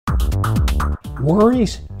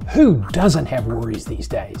Worries? Who doesn't have worries these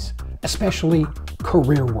days? Especially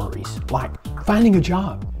career worries, like finding a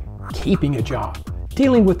job, keeping a job,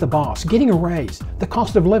 dealing with the boss, getting a raise, the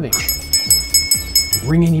cost of living.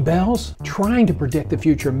 Ring any bells? Trying to predict the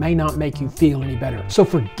future may not make you feel any better, so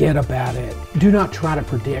forget about it. Do not try to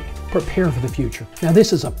predict. Prepare for the future. Now,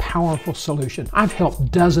 this is a powerful solution. I've helped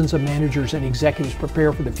dozens of managers and executives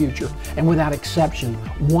prepare for the future, and without exception,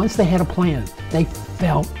 once they had a plan, they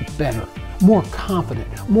felt better, more confident,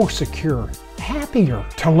 more secure, happier.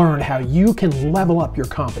 To learn how you can level up your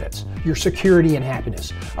confidence, your security, and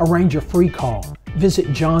happiness, arrange a free call. Visit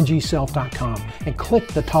johngself.com and click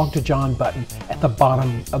the Talk to John button at the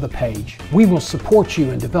bottom of the page. We will support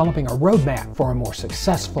you in developing a roadmap for a more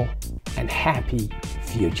successful and happy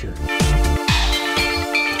future.